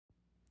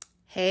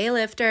Hey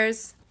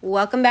lifters,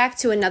 welcome back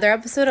to another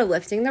episode of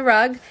Lifting the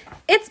Rug.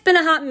 It's been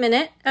a hot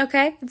minute,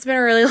 okay? It's been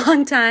a really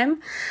long time,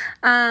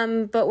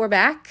 but we're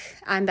back.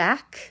 I'm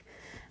back.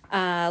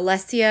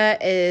 Lesia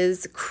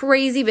is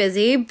crazy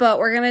busy, but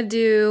we're going to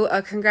do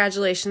a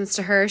congratulations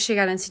to her. She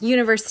got into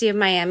University of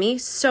Miami.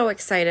 So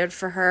excited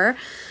for her.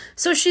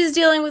 So she's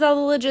dealing with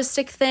all the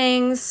logistic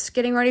things,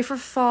 getting ready for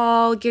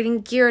fall,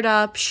 getting geared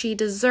up. She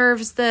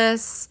deserves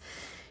this.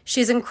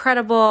 She's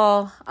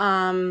incredible.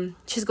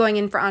 She's going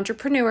in for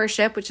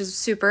entrepreneurship, which is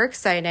super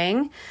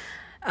exciting.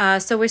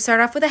 So we start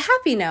off with a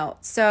happy note.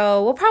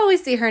 So we'll probably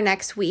see her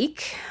next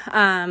week.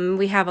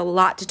 We have a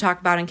lot to talk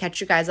about and catch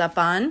you guys up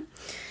on.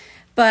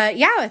 But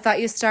yeah, I thought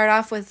you'd start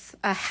off with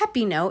a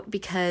happy note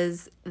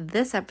because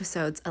this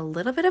episode's a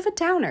little bit of a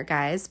downer,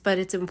 guys, but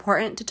it's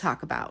important to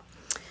talk about.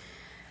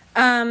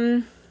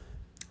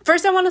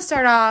 First, I want to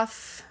start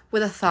off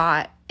with a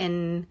thought,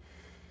 and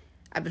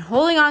I've been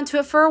holding on to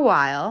it for a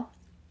while.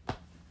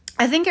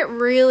 I think it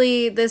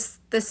really, this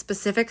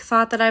specific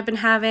thought that I've been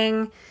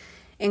having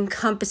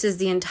encompasses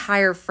the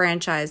entire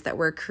franchise that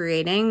we're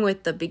creating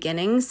with the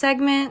beginning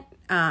segment.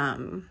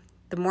 The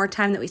more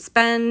time that we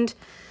spend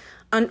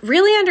on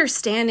really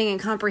understanding and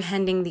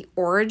comprehending the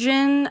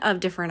origin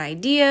of different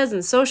ideas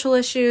and social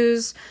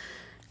issues,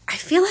 I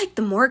feel like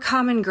the more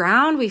common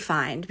ground we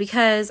find,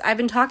 because I've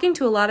been talking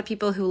to a lot of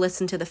people who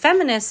listen to the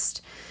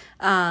feminist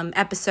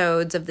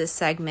episodes of this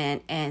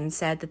segment and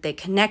said that they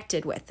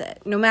connected with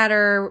it. No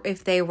matter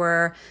if they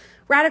were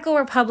radical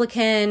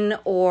Republican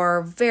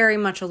or very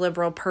much a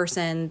liberal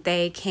person,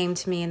 they came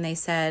to me and they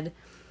said,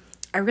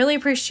 I really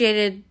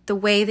appreciated the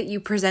way that you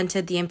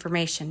presented the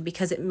information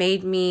because it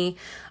made me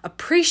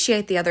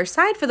appreciate the other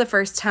side for the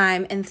first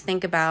time and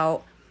think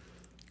about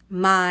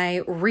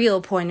my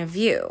real point of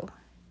view.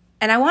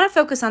 And I want to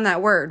focus on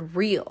that word,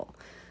 real.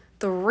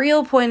 The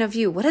real point of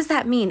view. What does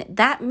that mean?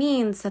 That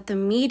means that the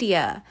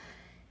media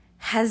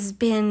has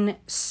been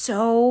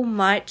so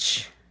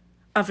much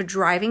of a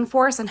driving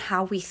force on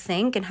how we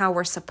think and how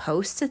we're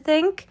supposed to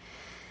think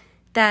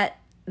that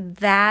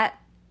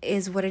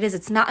is what it is.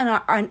 It's not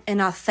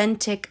an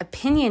authentic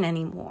opinion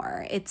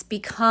anymore. It's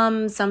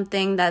become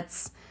something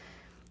that's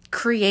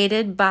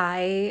created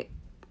by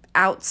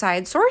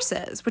outside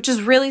sources, which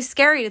is really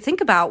scary to think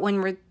about when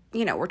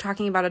we're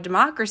talking about a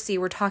democracy.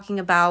 We're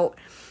talking about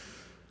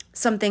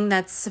something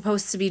that's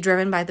supposed to be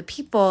driven by the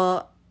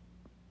people,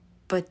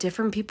 but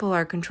different people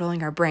are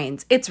controlling our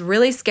brains. It's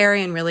really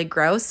scary and really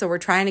gross, so we're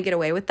trying to get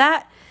away with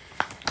that,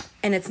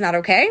 and it's not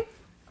okay.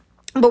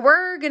 But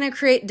we're going to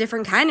create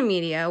different kind of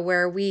media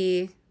where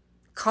we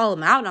call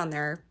them out on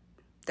their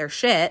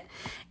shit,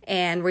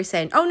 and we're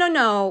saying, oh,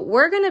 no,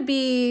 we're going to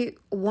be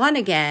one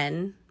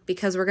again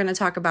because we're going to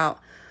talk about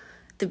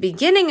the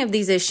beginning of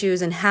these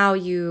issues and how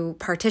you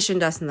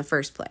partitioned us in the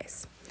first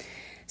place.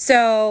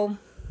 So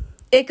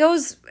it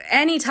goes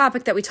any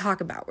topic that we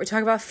talk about. We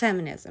talk about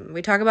feminism.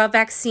 We talk about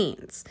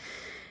vaccines.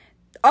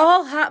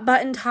 All hot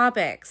button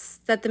topics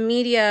that the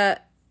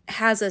media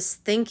has us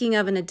thinking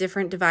of in a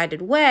different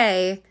divided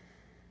way.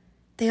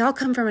 They all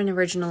come from an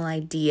original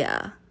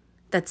idea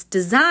that's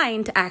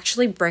designed to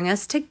actually bring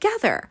us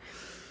together.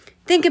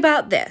 Think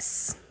about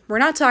this. We're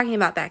not talking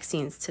about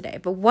vaccines today,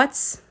 but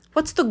what's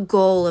the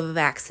goal of a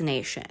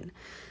vaccination?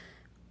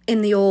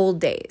 In the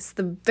old days,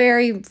 the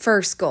very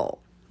first goal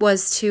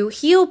was to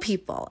heal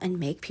people and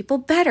make people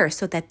better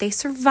so that they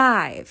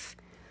survive.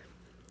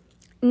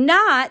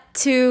 Not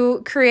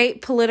to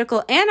create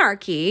political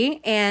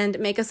anarchy and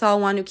make us all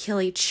want to kill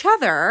each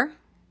other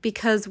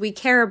because we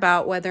care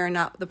about whether or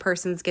not the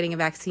person's getting a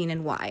vaccine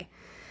and why.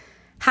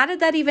 How did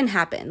that even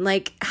happen?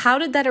 How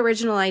did that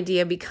original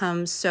idea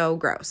become so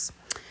gross?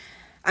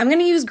 I'm going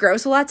to use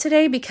gross a lot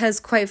today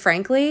because, quite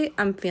frankly,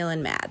 I'm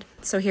feeling mad.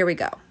 So here we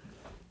go.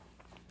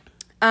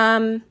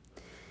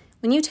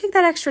 When you take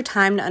that extra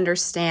time to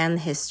understand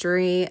the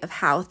history of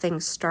how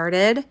things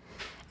started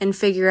and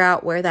figure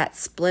out where that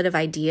split of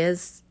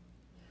ideas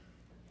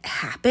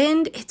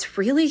happened, it's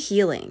really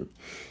healing.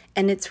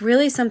 And it's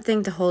really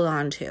something to hold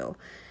on to.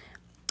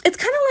 It's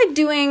kind of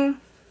like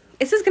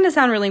this is going to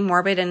sound really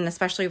morbid, and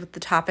especially with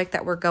the topic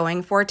that we're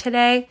going for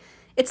today,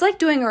 it's like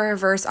doing a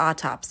reverse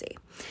autopsy.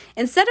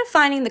 Instead of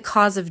finding the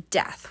cause of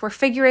death, we're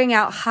figuring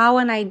out how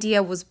an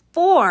idea was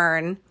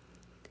born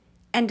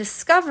and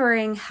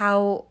discovering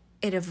how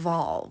it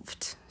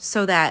evolved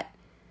so that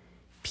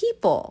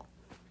people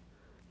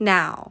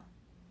now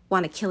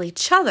want to kill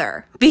each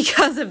other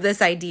because of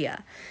this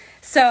idea.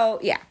 So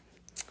yeah,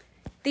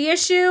 the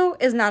issue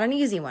is not an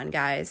easy one,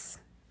 guys,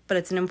 but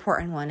it's an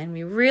important one. And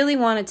we really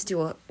wanted to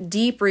do a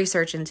deep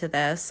research into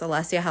this.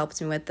 Alessia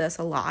helped me with this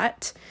a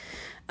lot.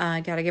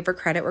 I got to give her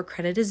credit where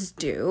credit is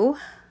due.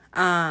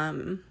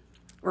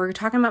 We're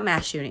talking about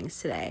mass shootings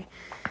today.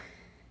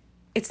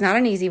 It's not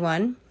an easy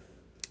one.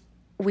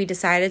 We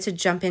decided to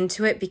jump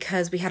into it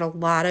because we had a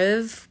lot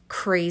of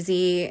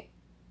crazy,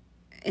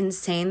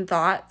 insane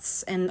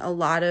thoughts and a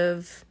lot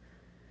of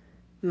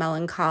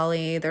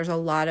melancholy. There's a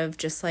lot of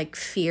just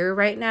fear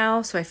right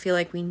now. So I feel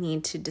like we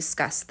need to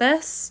discuss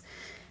this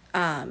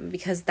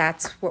because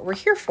that's what we're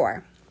here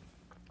for.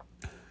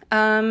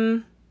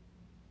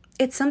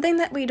 it's something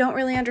that we don't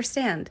really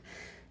understand.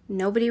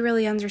 Nobody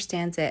really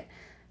understands it,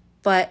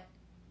 but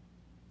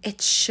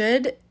it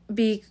should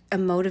be a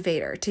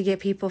motivator to get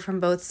people from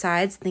both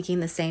sides thinking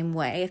the same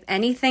way. If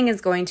anything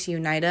is going to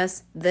unite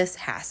us, this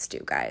has to,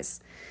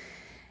 guys,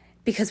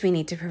 because we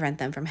need to prevent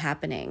them from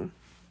happening.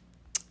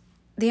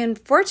 The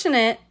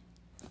unfortunate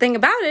thing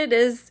about it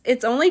is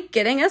it's only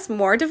getting us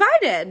more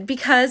divided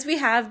because we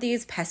have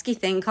these pesky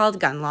thing called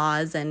gun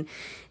laws and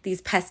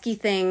these pesky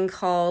thing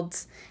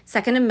called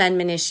Second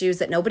Amendment issues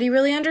that nobody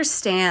really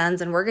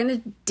understands. And we're going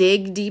to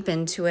dig deep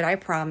into it, I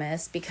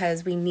promise,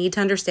 because we need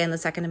to understand the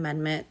Second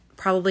Amendment.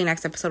 Probably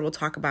next episode we'll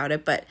talk about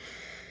it. But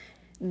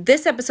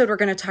this episode we're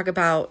going to talk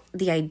about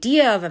the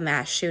idea of a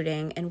mass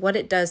shooting and what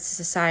it does to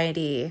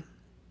society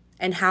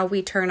and how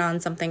we turn on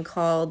something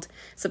called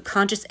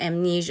subconscious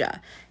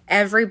amnesia.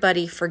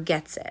 Everybody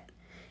forgets it.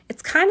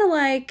 It's kind of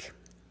like,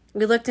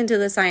 we looked into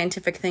the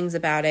scientific things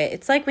about it.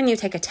 It's like when you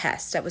take a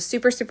test that was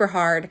super, super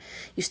hard.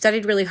 You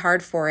studied really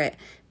hard for it,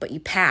 but you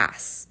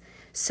pass.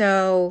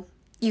 So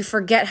you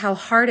forget how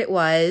hard it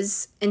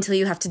was until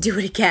you have to do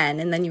it again,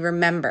 and then you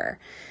remember.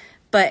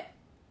 But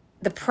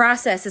the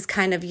process is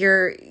kind of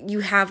you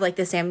have like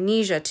this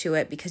amnesia to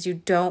it because you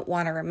don't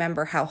want to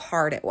remember how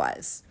hard it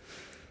was.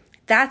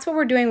 That's what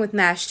we're doing with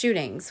mass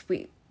shootings.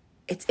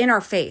 It's in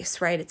our face,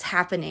 right? It's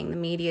happening. The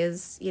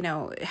media's,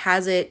 it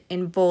has it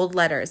in bold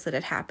letters that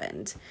it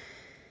happened.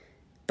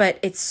 But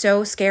it's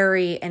so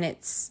scary, and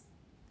it's,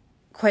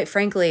 quite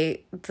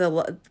frankly,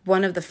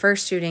 one of the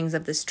first shootings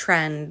of this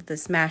trend,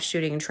 this mass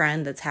shooting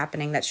trend that's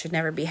happening that should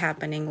never be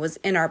happening, was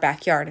in our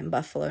backyard in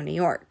Buffalo, New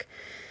York.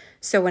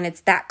 So when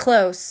it's that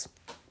close,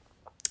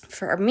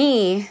 for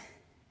me,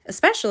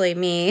 especially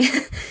me,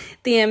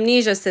 the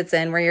amnesia sits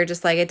in where you're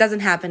just like, it doesn't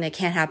happen, it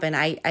can't happen,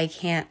 I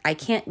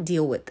can't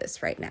deal with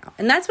this right now.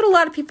 And that's what a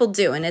lot of people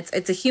do, and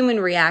it's a human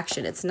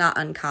reaction. It's not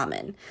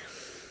uncommon.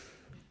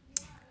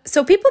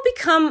 So people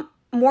become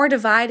more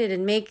divided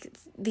and make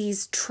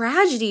these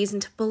tragedies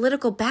into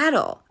political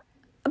battle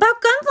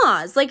about gun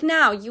laws. Like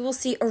now, you will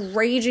see a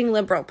raging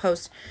liberal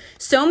post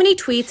so many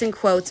tweets and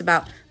quotes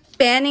about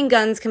banning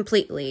guns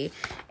completely,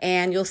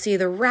 and you'll see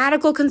the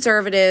radical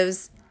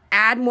conservatives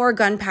add more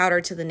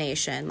gunpowder to the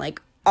nation,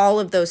 like all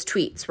of those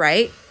tweets,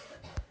 right?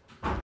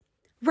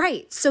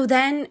 Right. So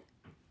then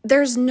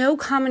there's no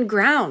common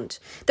ground.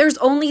 There's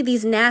only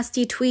these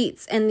nasty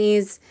tweets and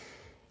these,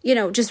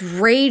 just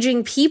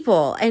raging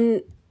people.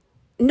 And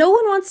no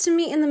one wants to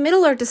meet in the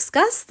middle or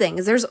discuss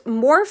things. There's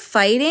more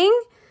fighting,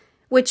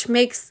 which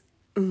makes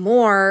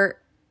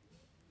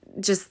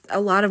just a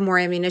lot of more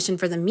ammunition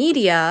for the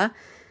media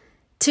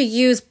to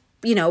use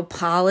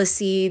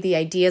policy, the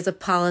ideas of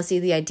policy,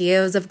 the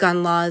ideas of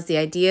gun laws, the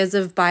ideas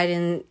of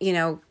Biden,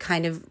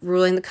 kind of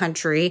ruling the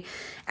country.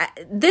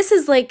 This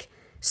is like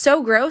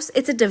so gross.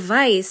 It's a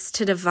device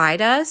to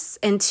divide us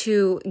and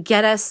to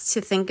get us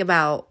to think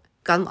about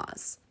gun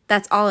laws.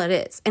 That's all it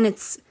is. And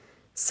it's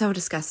so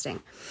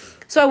disgusting.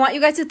 So I want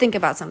you guys to think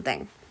about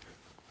something.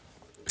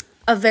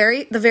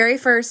 The very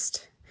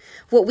first,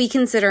 what we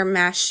consider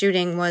mass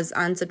shooting was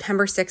on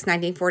September 6,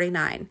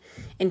 1949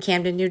 in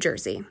Camden, New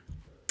Jersey.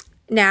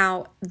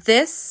 Now,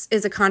 this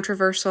is a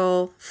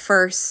controversial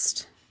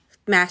first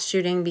mass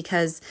shooting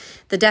because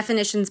the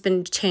definition's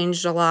been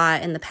changed a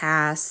lot in the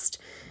past.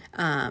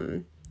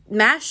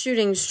 Mass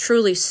shootings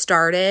truly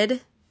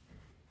started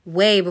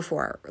way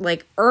before,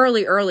 like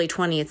early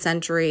 20th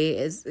century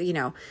is,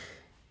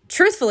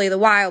 truthfully, the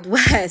Wild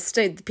West.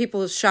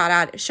 People shot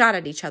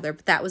at each other,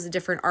 but that was a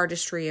different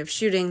artistry of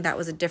shooting. That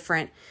was a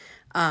different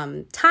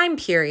time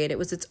period. It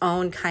was its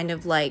own kind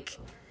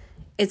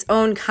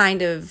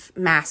of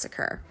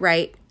massacre,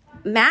 right?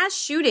 Mass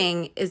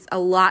shooting is a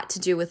lot to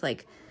do with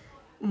like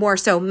more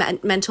so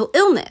mental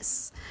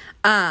illness.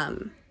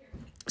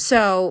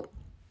 So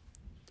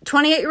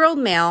 28-year-old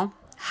male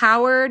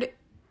Howard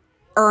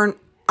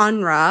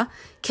Unruh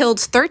killed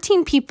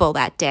 13 people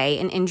that day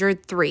and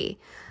injured 3.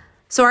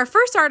 So our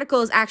first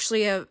article is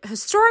actually a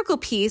historical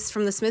piece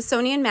from the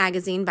Smithsonian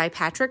Magazine by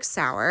Patrick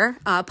Sauer,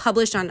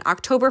 published on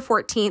October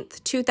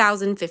 14th,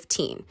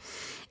 2015.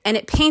 And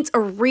it paints a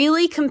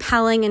really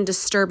compelling and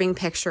disturbing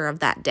picture of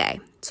that day.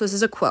 So this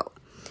is a quote.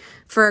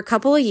 For a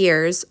couple of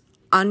years,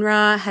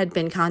 Unruh had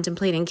been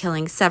contemplating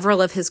killing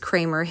several of his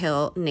Kramer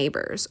Hill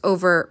neighbors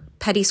over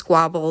petty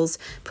squabbles,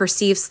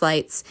 perceived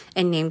slights,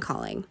 and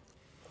name-calling,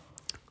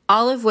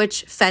 all of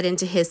which fed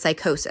into his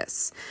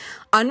psychosis.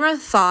 Unruh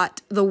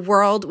thought the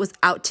world was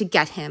out to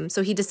get him,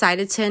 so he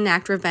decided to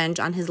enact revenge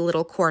on his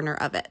little corner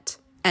of it.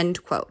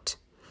 End quote.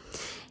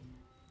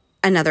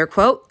 Another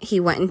quote, he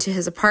went into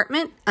his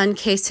apartment,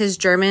 uncased his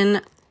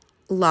German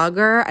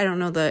Lager, I don't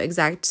know the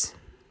exact,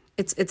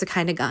 it's a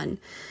kind of gun,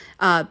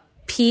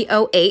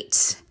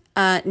 P08,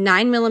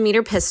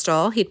 9mm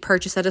pistol he'd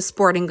purchased at a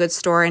sporting goods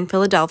store in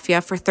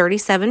Philadelphia for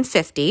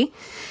 $37.50,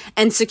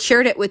 and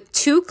secured it with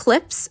 2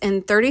 clips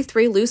and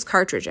 33 loose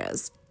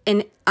cartridges.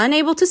 And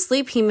unable to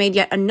sleep, he made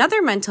yet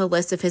another mental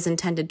list of his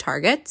intended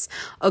targets,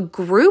 a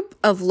group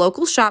of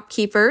local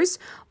shopkeepers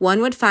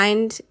one would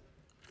find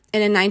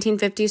in a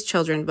 1950s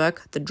children's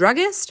book, the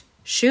druggist,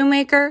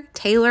 shoemaker,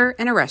 tailor,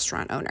 and a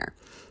restaurant owner.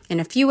 In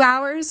a few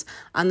hours,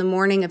 on the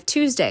morning of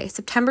Tuesday,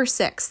 September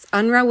 6th,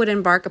 Unruh would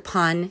embark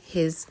upon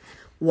his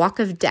walk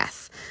of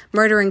death,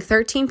 murdering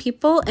 13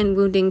 people and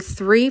wounding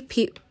three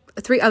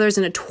others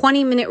in a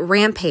 20-minute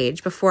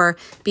rampage before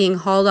being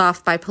hauled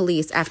off by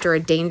police after a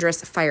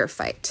dangerous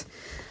firefight.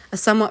 A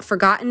somewhat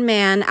forgotten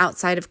man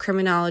outside of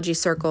criminology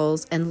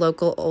circles and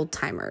local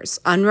old-timers,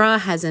 Unruh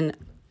has an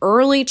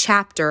early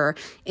chapter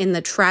in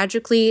the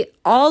tragically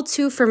all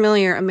too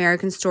familiar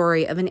American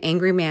story of an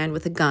angry man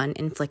with a gun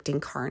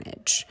inflicting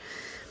carnage.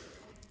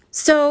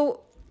 So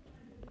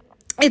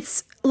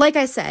it's, like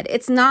I said,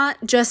 it's not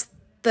just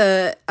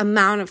the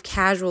amount of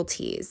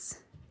casualties.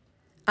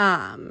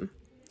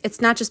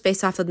 It's not just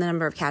based off of the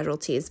number of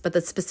casualties, but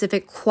the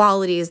specific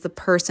qualities the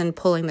person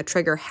pulling the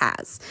trigger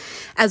has,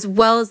 as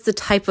well as the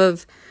type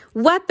of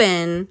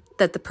weapon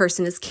that the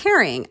person is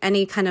carrying.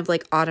 Any kind of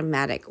like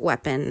automatic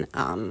weapon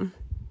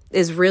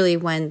is really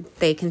when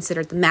they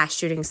consider the mass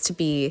shootings to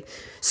be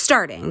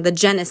starting, the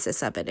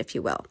genesis of it, if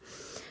you will.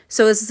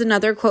 So this is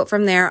another quote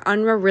from there.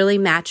 Unruh really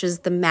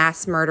matches the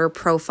mass murder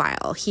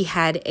profile. He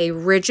had a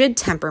rigid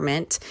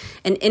temperament,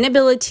 an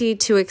inability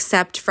to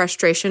accept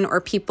frustration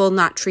or people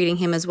not treating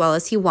him as well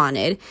as he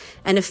wanted,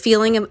 and a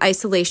feeling of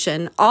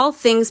isolation, all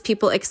things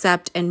people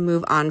accept and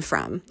move on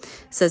from,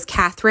 says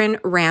Catherine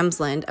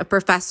Ramsland, a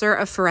professor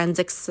of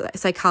forensic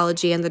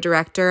psychology and the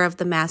director of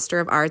the Master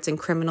of Arts in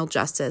Criminal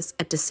Justice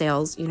at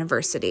DeSales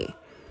University.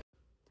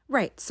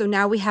 Right, so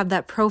now we have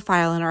that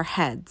profile in our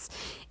heads.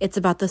 It's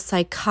about the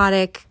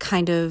psychotic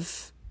kind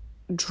of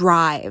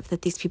drive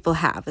that these people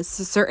have. It's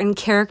a certain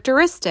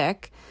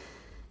characteristic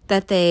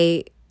that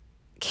they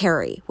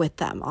carry with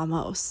them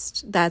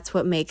almost. That's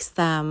what makes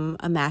them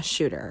a mass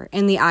shooter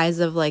in the eyes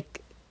of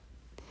like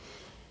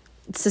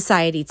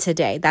society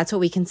today. That's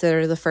what we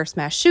consider the first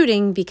mass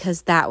shooting,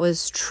 because that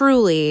was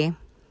truly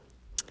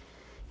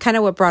kind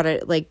of what brought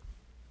it like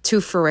to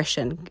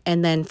fruition.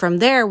 And then from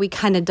there, we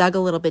kind of dug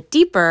a little bit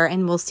deeper,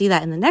 and we'll see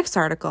that in the next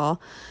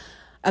article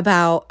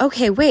about,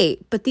 okay,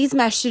 wait, but these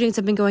mass shootings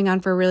have been going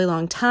on for a really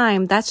long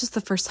time. That's just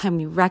the first time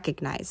we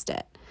recognized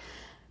it.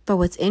 But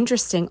what's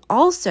interesting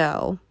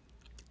also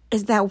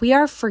is that we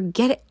are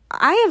forgetting.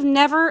 I have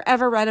never,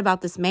 ever read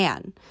about this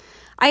man.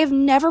 I have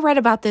never read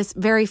about this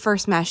very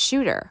first mass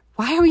shooter.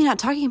 Why are we not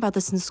talking about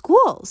this in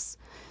schools?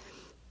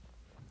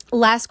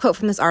 Last quote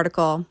from this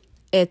article.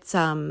 It's,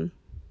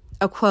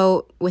 a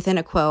quote within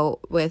a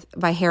quote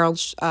by Harold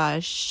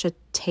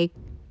Shakater.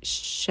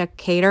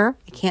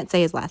 I can't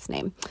say his last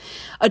name.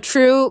 A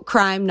true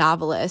crime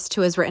novelist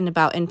who has written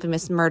about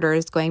infamous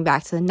murders going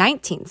back to the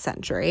 19th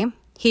century.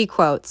 He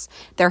quotes,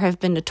 "There have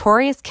been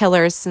notorious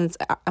killers since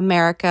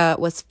America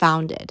was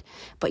founded,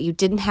 but you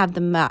didn't have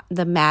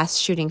the mass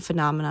shooting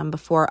phenomenon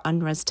before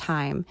Unruh's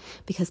time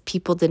because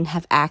people didn't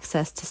have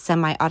access to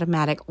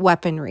semi-automatic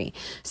weaponry."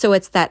 So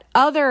it's that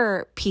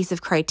other piece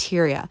of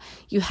criteria.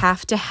 You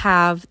have to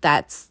have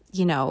that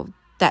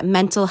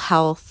mental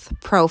health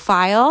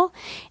profile,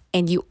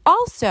 and you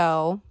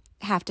also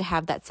have to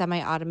have that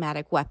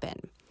semi-automatic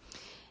weapon.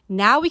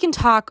 Now we can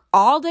talk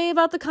all day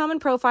about the common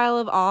profile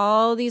of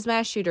all these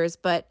mass shooters,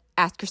 but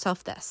ask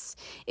yourself this.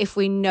 If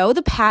we know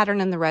the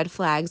pattern and the red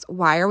flags,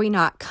 why are we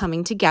not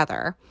coming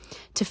together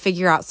to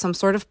figure out some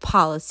sort of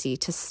policy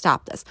to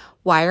stop this?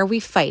 Why are we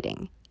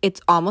fighting? It's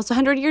almost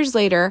 100 years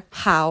later.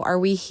 How are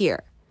we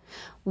here?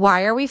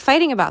 Why are we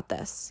fighting about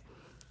this?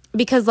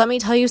 Because let me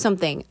tell you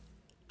something.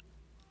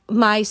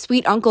 My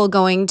sweet uncle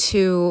going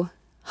to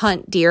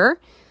hunt deer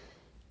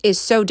is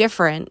so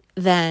different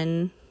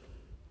than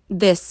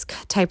this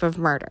type of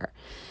murder.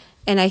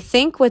 And I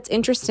think what's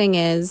interesting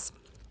is,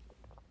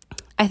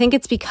 I think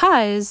it's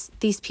because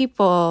these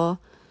people,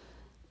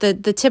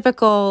 the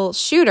typical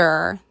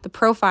shooter, the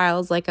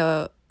profile is like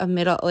a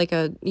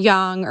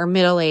young or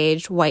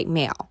middle-aged white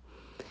male.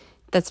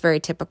 That's very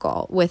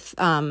typical with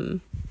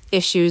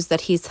issues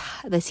that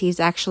he's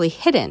actually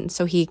hidden.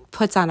 So he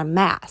puts on a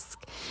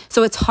mask.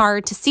 So it's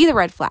hard to see the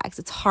red flags.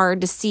 It's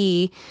hard to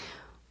see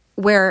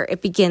where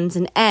it begins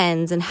and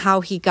ends and how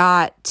he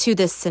got to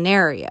this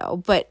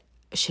scenario. But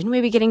shouldn't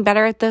we be getting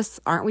better at this?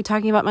 Aren't we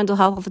talking about mental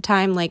health all the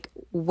time? Like,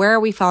 where are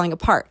we falling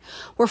apart?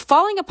 We're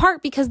falling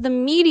apart because the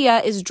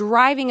media is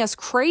driving us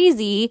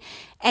crazy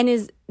and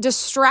is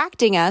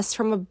distracting us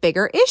from a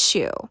bigger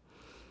issue.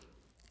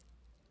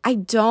 I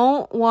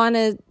don't want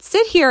to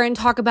sit here and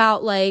talk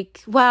about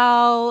like,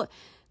 well,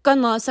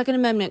 gun law, Second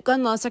Amendment,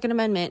 gun law, Second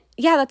Amendment.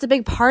 Yeah, that's a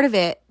big part of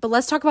it. But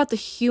let's talk about the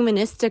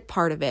humanistic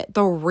part of it,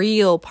 the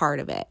real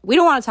part of it. We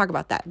don't want to talk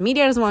about that.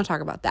 Media doesn't want to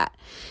talk about that.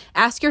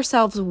 Ask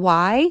yourselves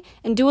why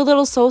and do a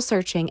little soul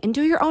searching and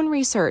do your own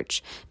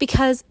research,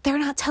 because they're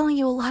not telling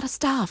you a lot of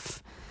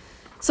stuff.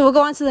 So we'll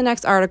go on to the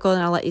next article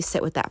and I'll let you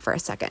sit with that for a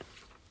second.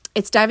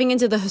 It's diving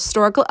into the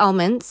historical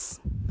elements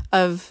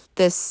of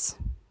this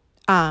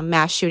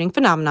mass shooting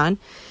phenomenon.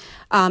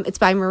 It's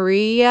by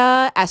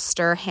Maria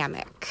Esther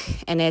Hammock,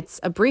 and it's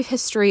a brief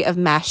history of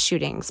mass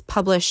shootings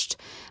published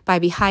by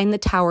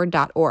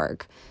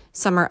BehindTheTower.org,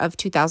 summer of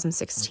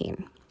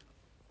 2016.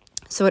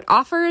 So it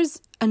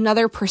offers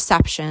another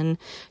perception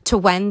to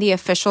when the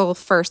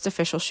first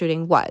official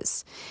shooting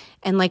was.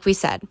 And like we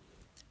said,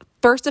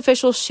 first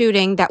official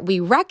shooting that we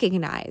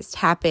recognized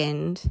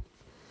happened,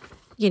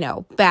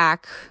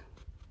 back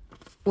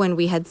when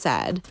we had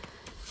said,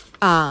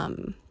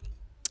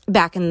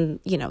 back in,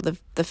 the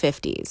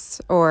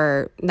 50s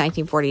or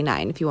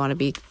 1949, if you want to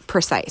be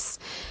precise.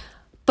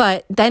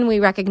 But then we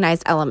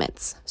recognized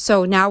elements.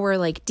 So now we're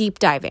like deep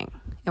diving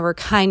and we're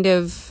kind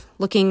of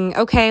looking,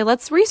 okay,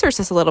 let's research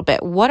this a little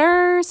bit. What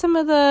are some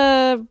of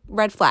the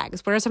red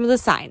flags? What are some of the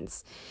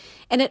signs?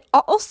 And it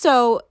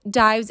also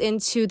dives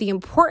into the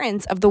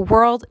importance of the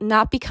world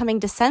not becoming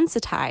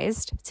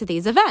desensitized to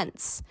these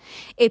events.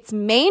 Its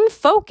main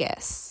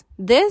focus,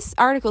 this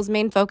article's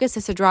main focus,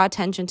 is to draw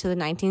attention to the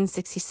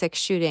 1966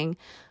 shooting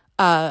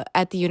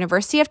at the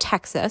University of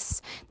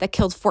Texas that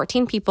killed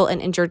 14 people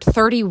and injured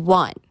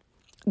 31.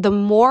 The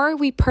more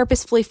we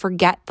purposefully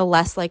forget, the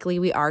less likely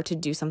we are to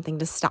do something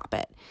to stop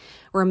it.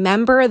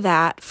 Remember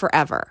that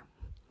forever.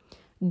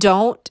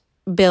 Don't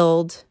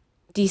build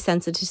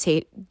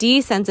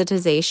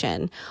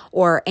desensitization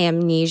or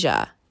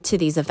amnesia to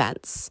these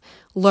events.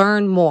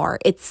 Learn more.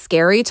 It's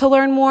scary to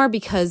learn more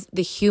because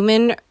the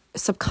human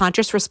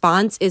subconscious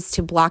response is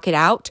to block it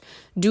out.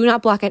 Do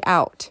not block it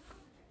out.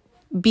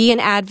 Be an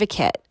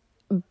advocate.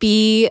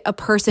 Be a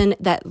person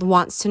that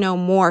wants to know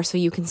more so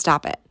you can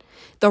stop it.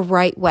 The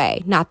right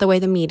way, not the way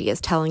the media is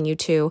telling you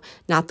to,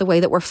 not the way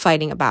that we're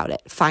fighting about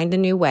it. Find a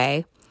new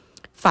way.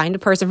 Find a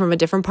person from a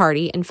different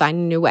party and find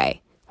a new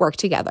way. Work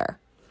together.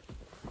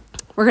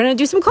 We're going to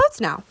do some quotes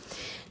now.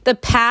 The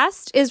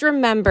past is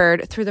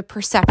remembered through the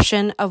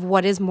perception of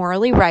what is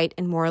morally right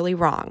and morally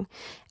wrong,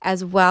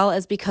 as well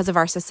as because of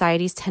our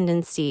society's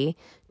tendency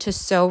to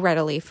so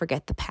readily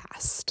forget the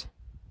past.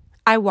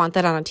 I want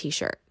that on a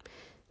t-shirt.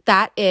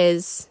 That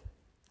is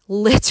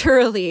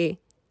literally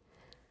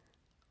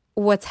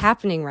what's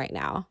happening right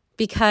now,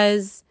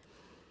 because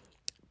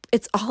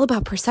it's all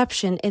about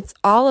perception. It's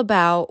all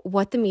about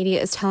what the media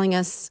is telling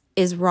us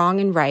is wrong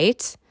and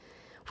right.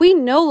 We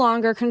no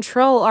longer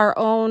control our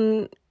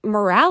own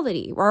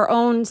morality, our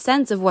own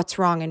sense of what's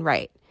wrong and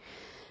right.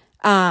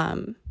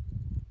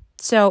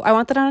 So I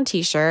want that on a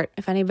t-shirt.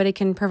 If anybody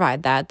can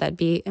provide that, that'd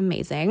be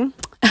amazing.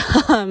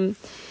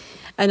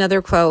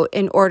 Another quote: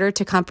 in order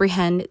to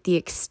comprehend the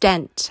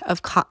extent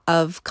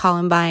of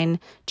Columbine,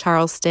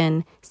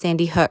 Charleston,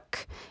 Sandy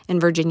Hook,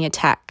 and Virginia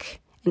Tech,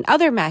 and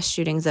other mass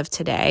shootings of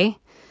today,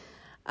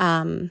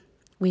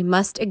 we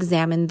must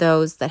examine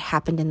those that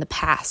happened in the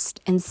past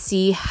and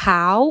see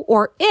how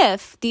or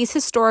if these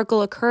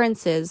historical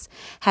occurrences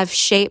have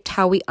shaped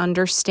how we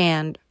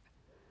understand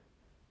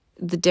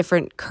the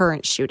different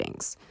current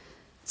shootings.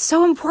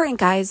 So important,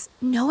 guys.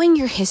 Knowing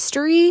your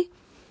history,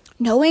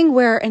 knowing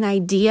where an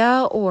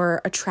idea or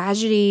a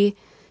tragedy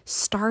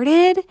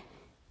started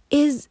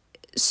is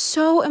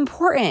so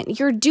important.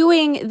 You're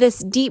doing this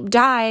deep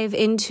dive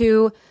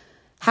into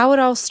how it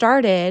all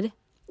started.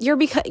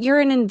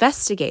 You're an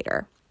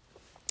investigator.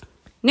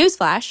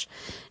 Newsflash,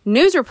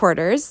 news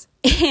reporters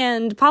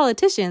and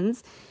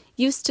politicians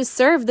used to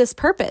serve this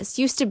purpose,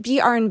 used to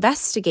be our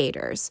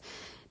investigators.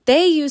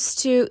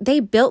 They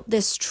built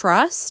this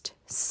trust,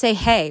 say,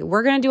 hey,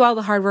 we're going to do all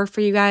the hard work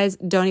for you guys.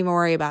 Don't even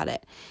worry about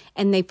it.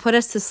 And they put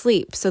us to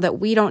sleep so that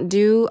we don't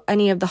do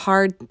any of the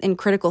hard and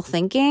critical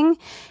thinking,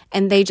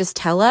 and they just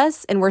tell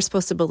us and we're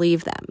supposed to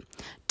believe them.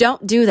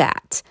 Don't do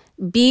that.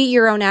 Be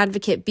your own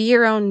advocate. Be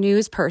your own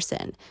news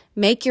person.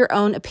 Make your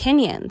own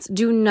opinions.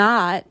 Do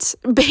not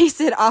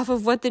base it off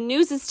of what the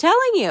news is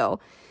telling you.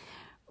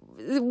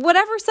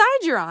 Whatever side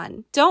you're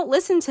on, don't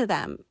listen to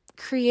them.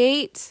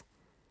 Create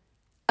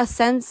a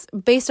sense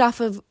based off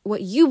of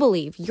what you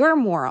believe, your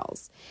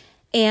morals,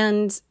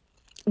 and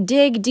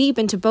dig deep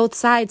into both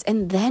sides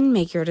and then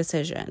make your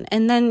decision.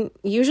 And then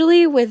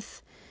usually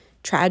with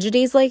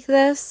tragedies like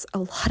this, a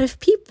lot of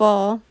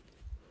people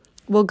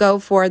will go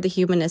for the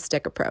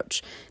humanistic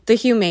approach, the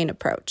humane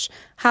approach.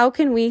 How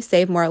can we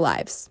save more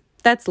lives?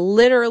 That's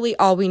literally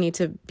all we need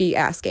to be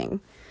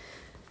asking.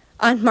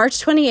 On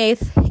March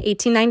 28th,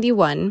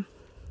 1891,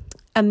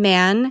 a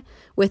man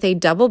with a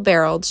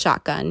double-barreled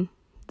shotgun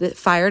that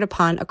fired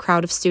upon a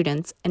crowd of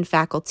students and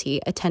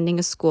faculty attending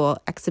a school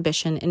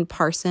exhibition in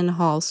Parson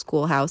Hall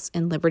Schoolhouse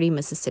in Liberty,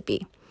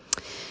 Mississippi.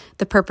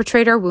 The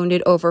perpetrator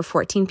wounded over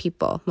 14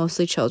 people,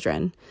 mostly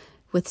children,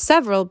 with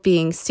several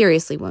being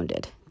seriously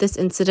wounded. This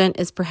incident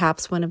is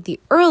perhaps one of the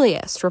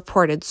earliest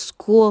reported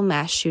school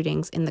mass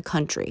shootings in the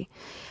country.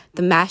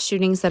 The mass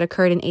shootings that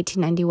occurred in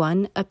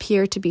 1891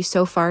 appear to be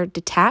so far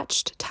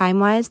detached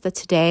time-wise that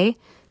today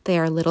they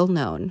are little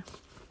known.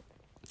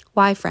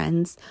 Why,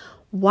 friends?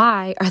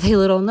 Why are they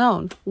little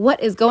known?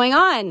 What is going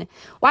on?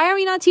 Why are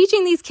we not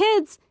teaching these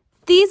kids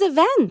these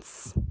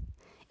events?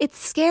 It's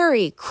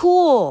scary,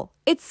 cool.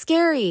 It's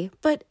scary,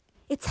 but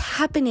it's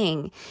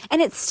happening.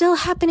 And it's still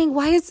happening.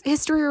 Why is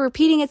history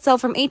repeating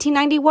itself from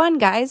 1891,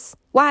 guys?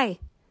 Why?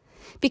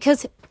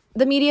 Because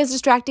the media is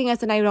distracting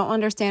us and I don't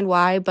understand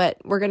why, but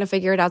we're going to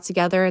figure it out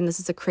together. And this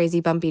is a crazy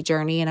bumpy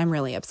journey and I'm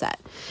really upset.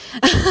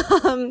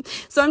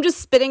 So I'm just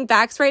spitting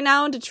facts right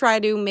now to try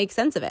to make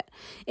sense of it.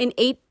 In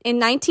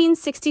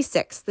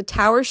 1966, the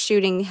tower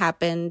shooting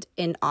happened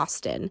in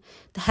Austin.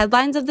 The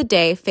headlines of the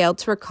day failed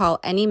to recall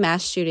any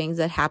mass shootings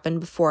that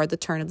happened before the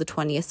turn of the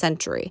 20th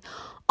century,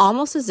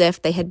 almost as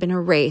if they had been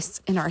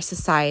erased in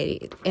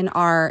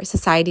our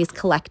society's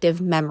collective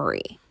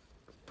memory.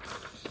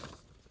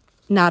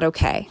 Not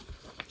okay.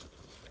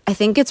 I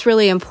think it's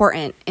really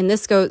important, and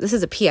this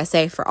is a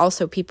PSA for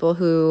also people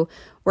who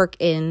work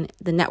in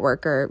the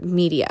network or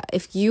media.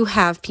 If you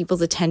have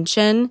people's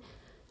attention,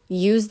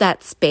 use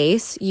that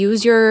space.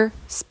 Use your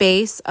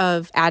space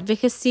of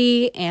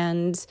advocacy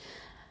and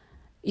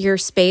your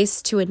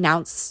space to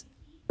announce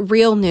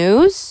real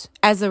news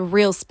as a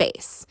real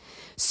space.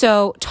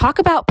 So talk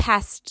about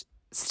past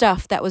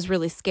stuff that was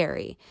really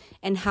scary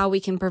and how we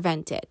can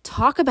prevent it.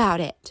 Talk about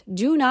it.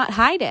 Do not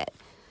hide it.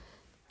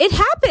 It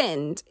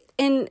happened.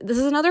 And this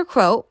is another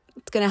quote.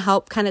 It's going to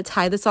help kind of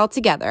tie this all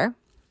together.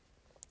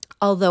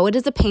 Although it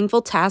is a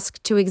painful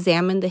task to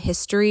examine the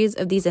histories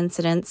of these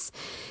incidents,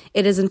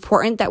 it is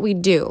important that we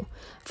do,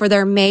 for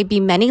there may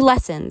be many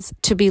lessons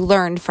to be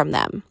learned from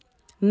them.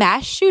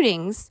 Mass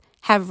shootings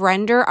have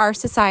rendered our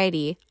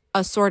society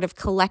a sort of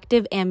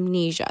collective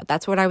amnesia.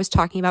 That's what I was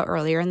talking about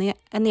earlier in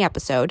the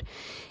episode.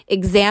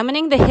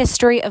 Examining the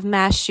history of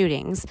mass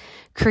shootings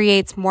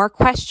creates more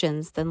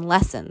questions than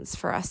lessons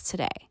for us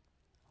today.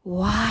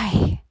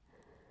 Why?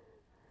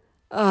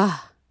 I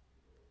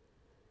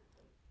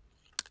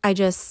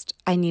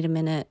need a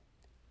minute.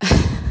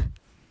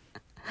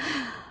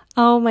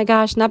 Oh my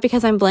gosh, not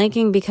because I'm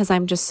blanking, because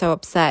I'm just so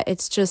upset.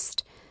 It's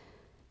just,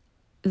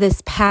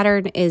 this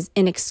pattern is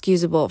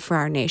inexcusable for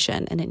our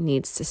nation and it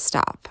needs to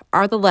stop.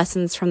 Are the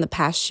lessons from the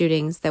past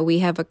shootings that we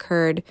have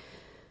occurred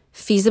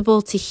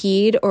feasible to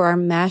heed, or are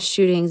mass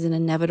shootings an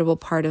inevitable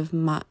part of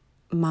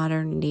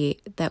modernity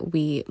that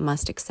we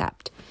must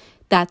accept?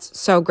 That's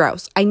so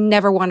gross. I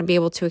never want to be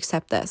able to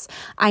accept this.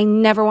 I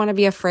never want to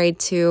be afraid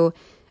to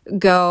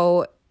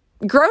go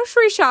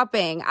grocery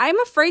shopping. I'm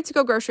afraid to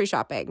go grocery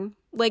shopping.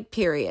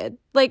 Period.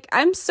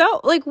 I'm so,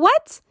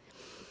 what?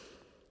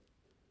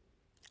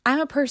 I'm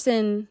a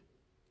person,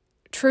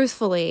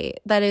 truthfully,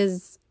 I'm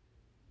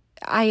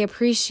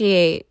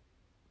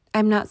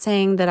not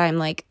saying that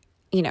I'm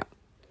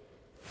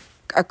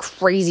a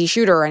crazy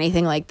shooter or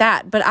anything like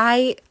that, but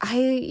I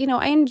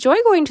enjoy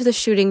going to the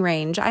shooting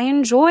range. I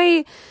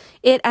enjoy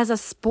it as a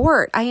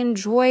sport. I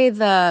enjoy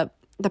the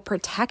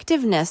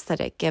protectiveness that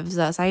it gives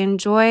us. I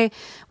enjoy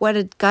what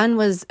a gun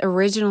was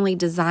originally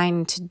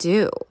designed to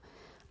do.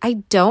 I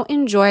don't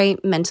enjoy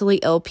mentally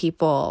ill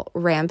people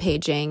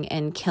rampaging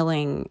and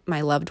killing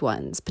my loved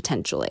ones,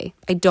 potentially.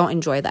 I don't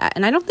enjoy that.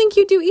 And I don't think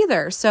you do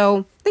either.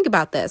 So think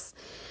about this.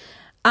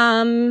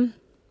 Yeah.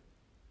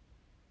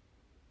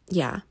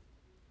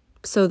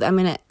 So I'm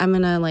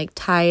gonna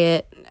tie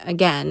it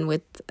again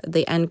with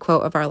the end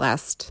quote of our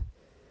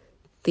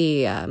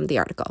the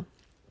article.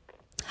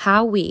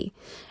 How we,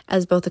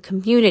 as both a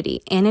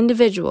community and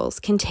individuals,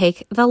 can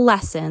take the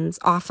lessons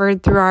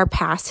offered through our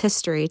past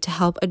history to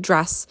help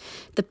address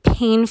the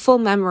painful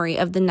memory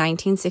of the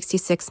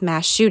 1966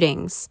 mass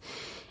shootings,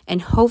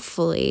 and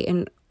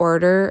hopefully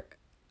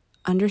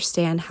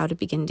understand how to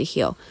begin to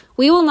heal.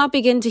 We will not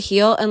begin to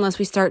heal unless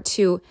we start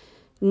to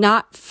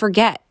not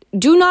forget.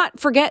 Do not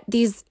forget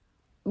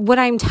what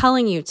I'm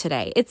telling you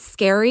today. It's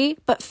scary,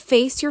 but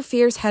face your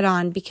fears head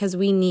on, because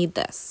we need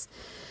this.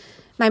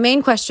 My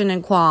main question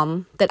and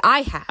qualm that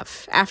I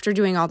have after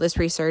doing all this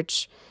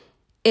research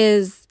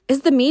is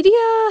the media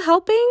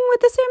helping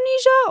with this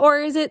amnesia,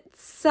 or is it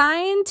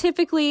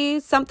scientifically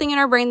something in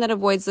our brain that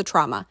avoids the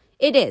trauma?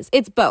 It is.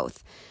 It's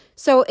both.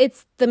 So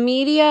it's the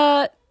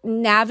media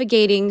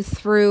navigating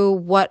through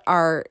what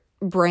our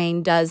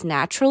brain does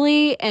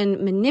naturally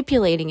and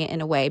manipulating it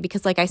in a way,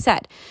 because like I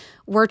said,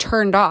 we're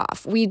turned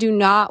off. We do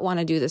not want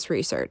to do this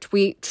research.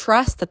 We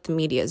trust that the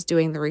media is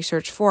doing the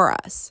research for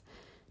us.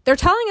 They're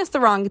telling us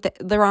the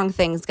wrong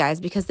things, guys,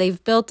 because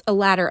they've built a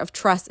ladder of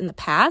trust in the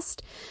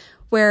past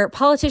where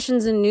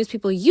politicians and news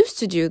people used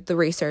to do the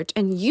research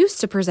and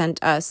used to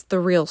present us the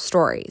real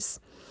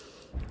stories.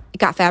 It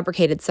got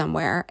fabricated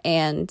somewhere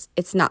and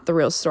it's not the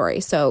real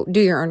story. So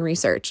do your own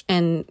research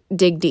and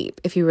dig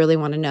deep if you really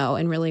want to know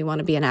and really want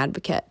to be an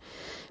advocate.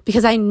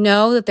 Because I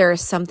know that there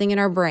is something in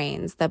our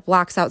brains that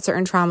blocks out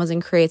certain traumas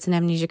and creates an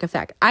amnesic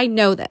effect. I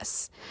know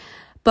this.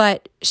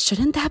 But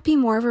shouldn't that be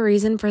more of a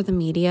reason for the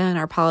media and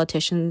our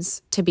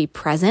politicians to be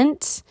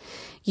present?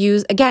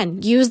 Use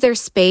their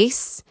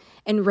space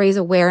and raise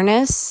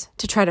awareness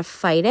to try to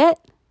fight it?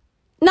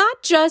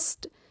 Not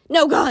just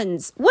no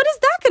guns. What is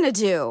that going to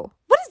do?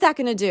 What is that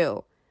going to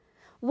do?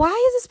 Why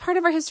is this part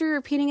of our history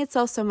repeating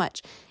itself so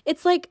much?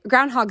 It's like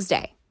Groundhog's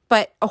Day,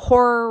 but a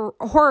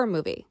horror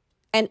movie.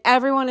 And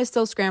everyone is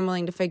still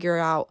scrambling to figure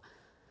out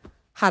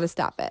how to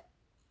stop it.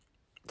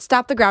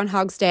 Stop the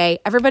Groundhog's Day.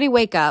 Everybody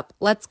wake up.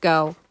 Let's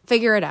go.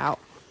 Figure it out.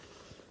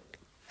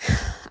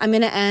 I'm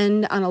going to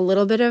end on a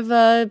little bit of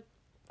a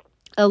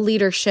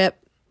leadership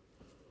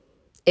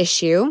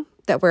issue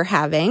that we're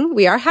having.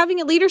 We are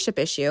having a leadership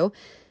issue.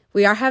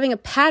 We are having a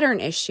pattern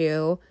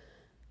issue.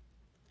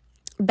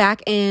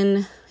 Back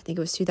in, I think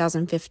it was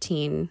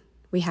 2015,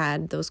 we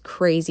had those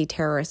crazy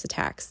terrorist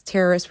attacks.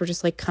 Terrorists were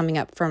just like coming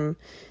up from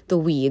the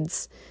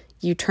weeds.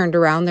 You turned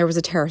around, there was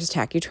a terrorist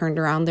attack. You turned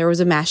around, there was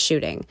a mass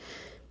shooting.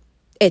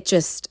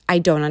 I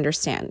don't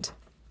understand.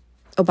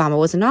 Obama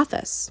was in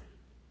office.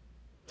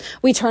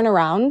 We turn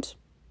around,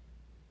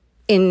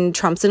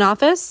 Trump's in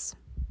office.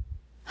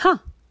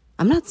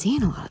 I'm not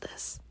seeing a lot of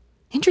this.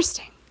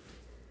 Interesting.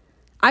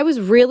 I was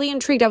really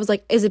intrigued. I was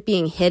like, is it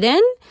being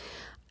hidden?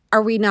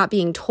 Are we not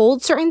being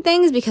told certain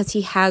things because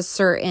he has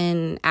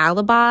certain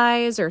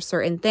alibis or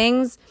certain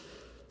things?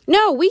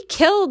 No, we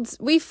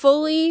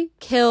fully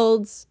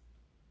killed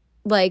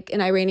like an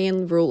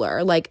Iranian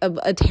ruler, like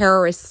a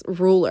terrorist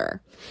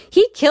ruler.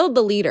 He killed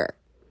the leader.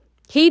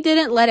 He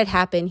didn't let it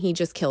happen. He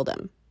just killed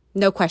him.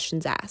 No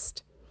questions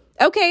asked.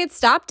 Okay, it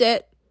stopped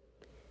it.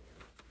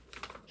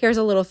 Here's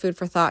a little food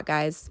for thought,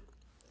 guys.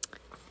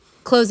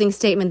 Closing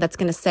statement that's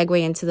going to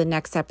segue into the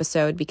next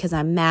episode because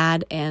I'm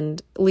mad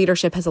and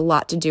leadership has a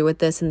lot to do with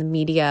this and the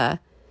media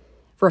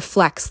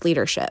reflects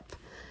leadership.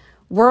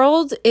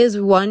 World is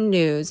One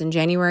News in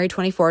January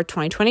 24th,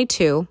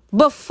 2022,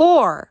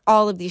 before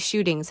all of these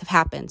shootings have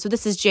happened. So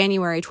this is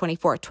January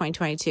 24th,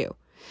 2022.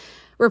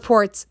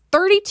 Reports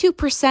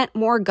 32%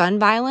 more gun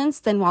violence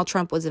than while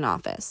Trump was in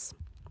office.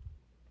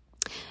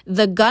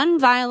 The Gun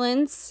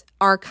Violence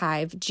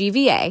Archive,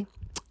 GVA,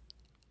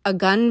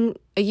 a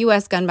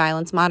U.S. gun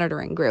violence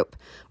monitoring group,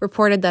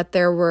 reported that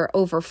there were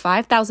over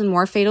 5,000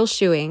 more fatal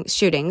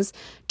shootings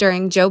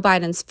during Joe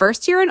Biden's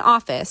first year in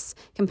office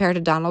compared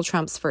to Donald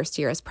Trump's first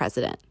year as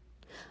president.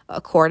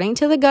 According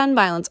to the Gun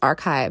Violence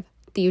Archive,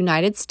 the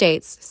United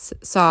States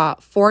saw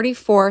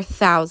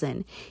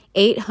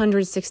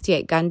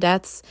 44,868 gun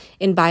deaths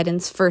in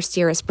Biden's first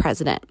year as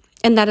president.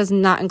 And that is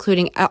not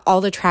including all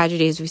the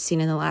tragedies we've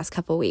seen in the last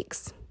couple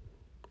weeks.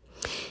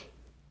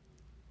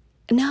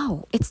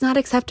 No, it's not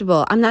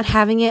acceptable. I'm not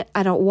having it.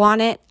 I don't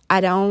want it. I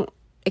don't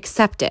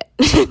accept it.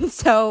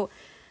 So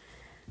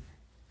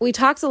we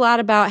talked a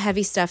lot about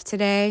heavy stuff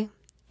today,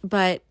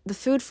 but the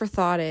food for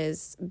thought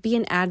is be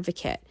an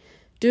advocate.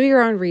 Do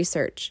your own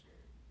research.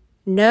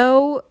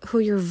 Know who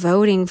you're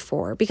voting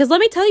for. Because let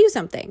me tell you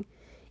something.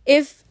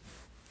 If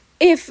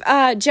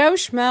Joe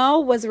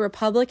Schmo was a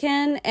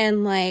Republican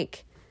and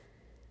like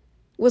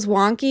was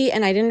wonky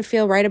and I didn't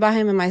feel right about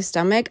him in my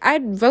stomach,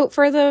 I'd vote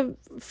for the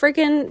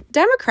freaking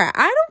Democrat.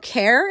 I don't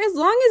care as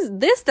long as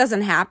this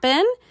doesn't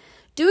happen.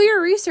 Do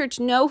your research,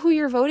 know who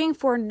you're voting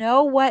for,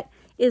 know what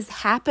is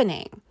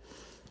happening,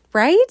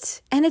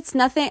 right? And it's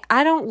nothing,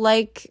 I don't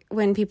like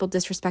when people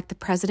disrespect the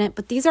president,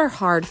 but these are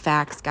hard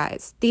facts,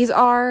 guys. These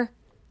are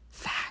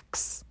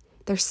facts.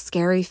 They're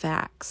scary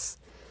facts.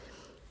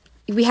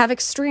 We have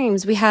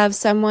extremes. We have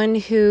someone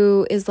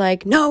who is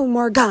like, no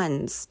more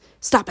guns.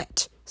 Stop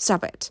it.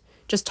 Stop it.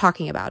 Just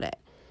talking about it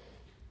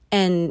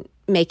and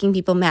making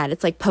people mad.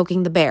 It's like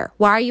poking the bear.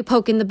 Why are you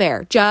poking the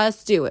bear?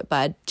 Just do it,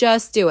 bud.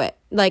 Just do it.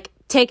 Like,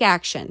 take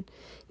action.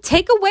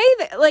 Take away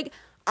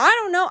I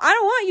don't know. I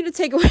don't want you to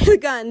take away the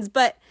guns,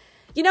 but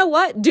you know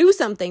what? Do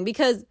something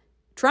because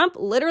Trump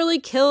literally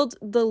killed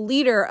the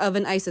leader of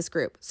an ISIS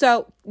group.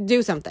 So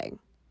do something.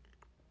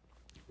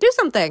 Do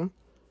something.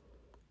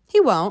 He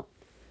won't.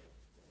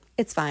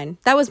 It's fine.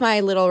 That was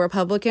my little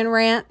Republican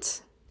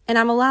rant. And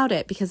I'm allowed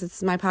it because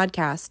it's my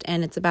podcast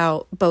and it's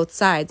about both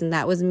sides. And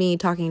that was me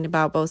talking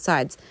about both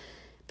sides.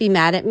 Be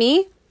mad at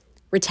me,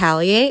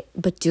 retaliate,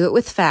 but do it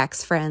with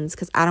facts, friends,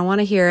 because I don't want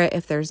to hear it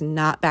if there's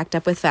not backed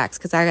up with facts,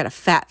 because I got a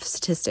fat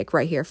statistic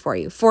right here for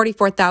you.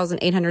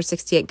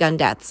 44,868 gun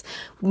deaths,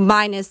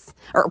 minus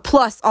or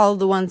plus all of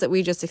the ones that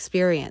we just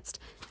experienced.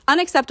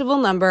 Unacceptable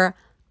number.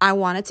 I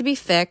want it to be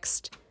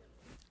fixed.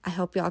 I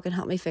hope y'all can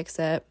help me fix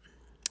it.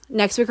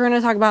 Next week, we're going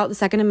to talk about the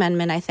Second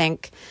Amendment, I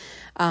think.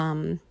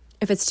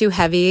 If it's too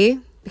heavy,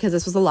 because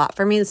this was a lot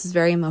for me, this is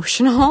very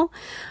emotional.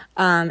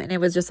 And it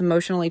was just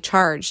emotionally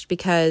charged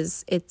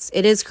because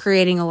it is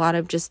creating a lot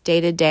of just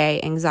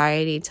day-to-day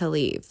anxiety to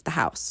leave the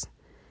house.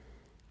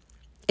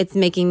 It's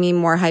making me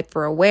more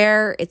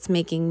hyper-aware. It's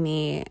making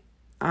me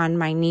on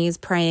my knees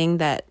praying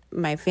that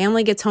my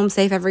family gets home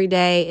safe every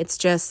day. It's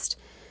just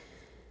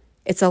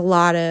a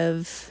lot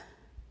of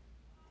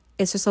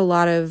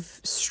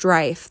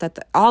strife that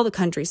all the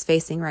country's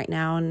facing right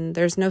now, and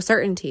there's no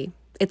certainty.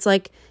 It's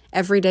like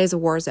every day's a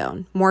war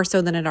zone, more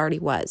so than it already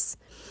was.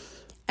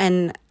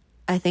 And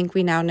I think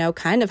we now know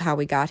kind of how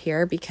we got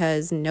here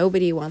because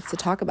nobody wants to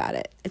talk about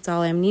it. It's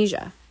all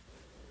amnesia.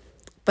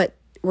 But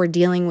we're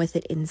dealing with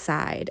it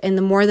inside. And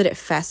the more that it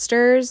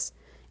festers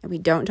and we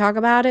don't talk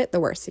about it, the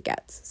worse it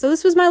gets. So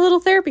this was my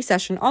little therapy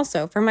session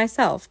also for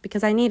myself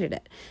because I needed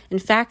it.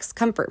 And facts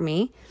comfort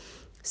me.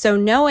 So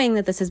knowing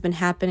that this has been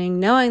happening,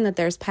 knowing that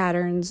there's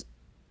patterns,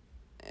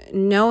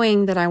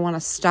 knowing that I want to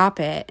stop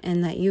it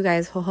and that you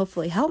guys will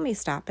hopefully help me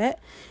stop it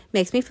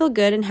makes me feel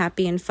good and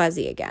happy and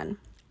fuzzy again.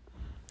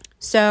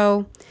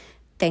 So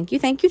thank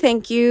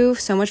you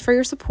so much for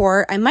your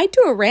support. I might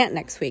do a rant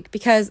next week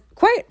because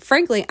quite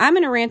frankly, I'm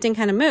in a ranting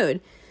kind of mood.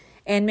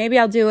 And maybe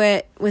I'll do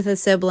it with a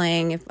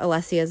sibling if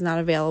Alessia is not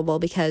available,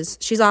 because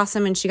she's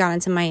awesome and she got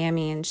into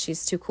Miami and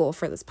she's too cool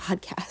for this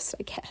podcast,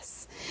 I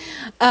guess.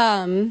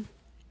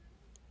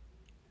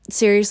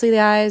 Seriously,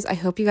 guys, I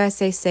hope you guys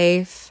stay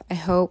safe.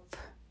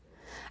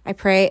 I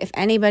pray if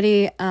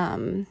anybody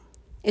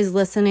is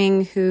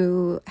listening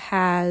who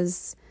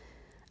has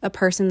a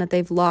person that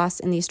they've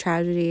lost in these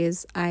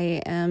tragedies,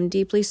 I am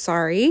deeply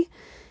sorry.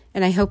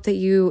 And I hope that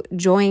you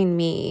join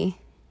me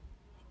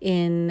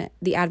in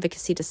the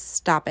advocacy to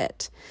stop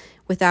it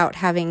without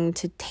having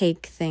to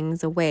take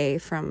things away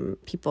from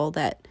people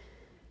that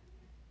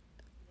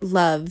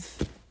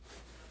love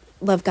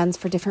guns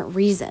for different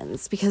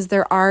reasons, because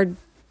there are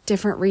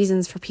different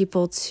reasons for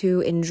people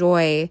to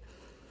enjoy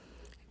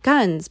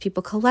guns.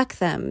 People collect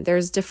them.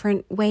 There's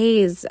different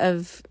ways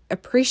of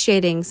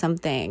appreciating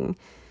something.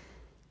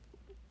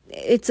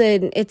 It's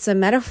a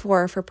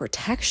metaphor for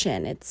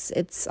protection.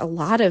 It's a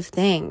lot of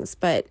things,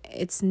 but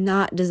it's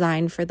not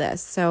designed for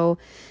this. So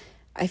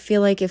I feel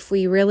like if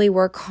we really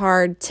work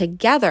hard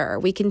together,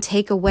 we can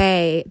take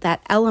away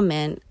that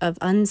element of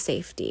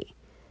unsafety.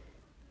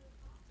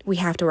 We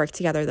have to work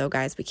together though,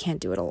 guys. We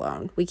can't do it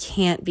alone. We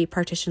can't be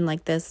partitioned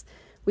like this.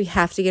 We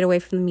have to get away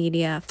from the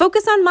media.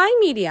 Focus on my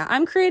media.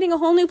 I'm creating a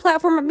whole new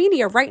platform of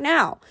media right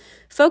now.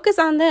 Focus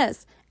on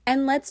this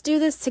and let's do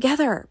this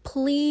together,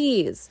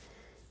 please.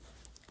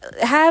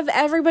 Have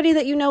everybody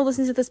that you know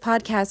listen to this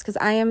podcast, because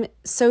I am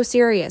so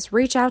serious.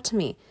 Reach out to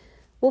me.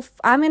 Well,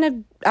 I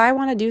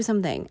want to do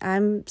something.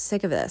 I'm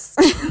sick of this.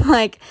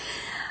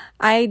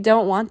 I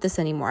don't want this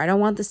anymore. I don't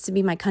want this to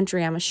be my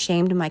country. I'm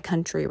ashamed of my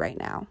country right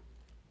now.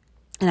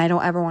 And I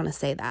don't ever want to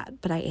say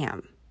that, but I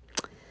am.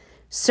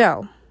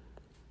 So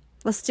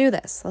let's do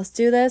this. Let's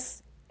do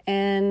this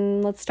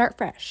and let's start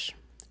fresh.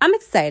 I'm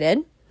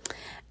excited.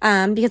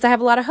 Because I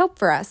have a lot of hope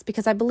for us,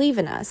 because I believe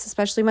in us,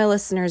 especially my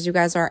listeners. You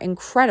guys are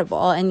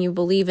incredible, and you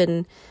believe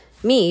in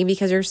me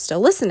because you're still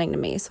listening to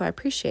me, so I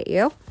appreciate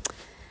you.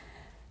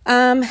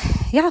 Follow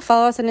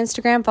us on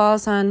Instagram, follow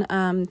us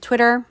on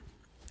Twitter.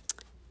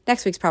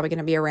 Next week's probably going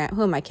to be a rant.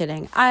 Who am I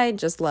kidding? I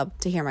just love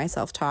to hear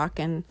myself talk,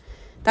 and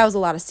that was a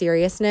lot of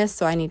seriousness,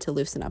 so I need to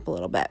loosen up a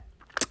little bit.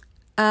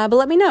 But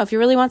let me know. If you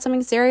really want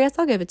something serious,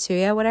 I'll give it to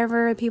you.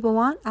 Whatever people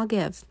want, I'll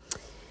give.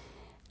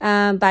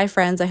 Bye,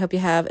 friends. I hope you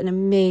have an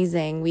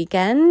amazing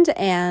weekend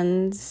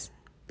and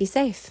be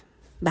safe.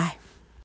 Bye.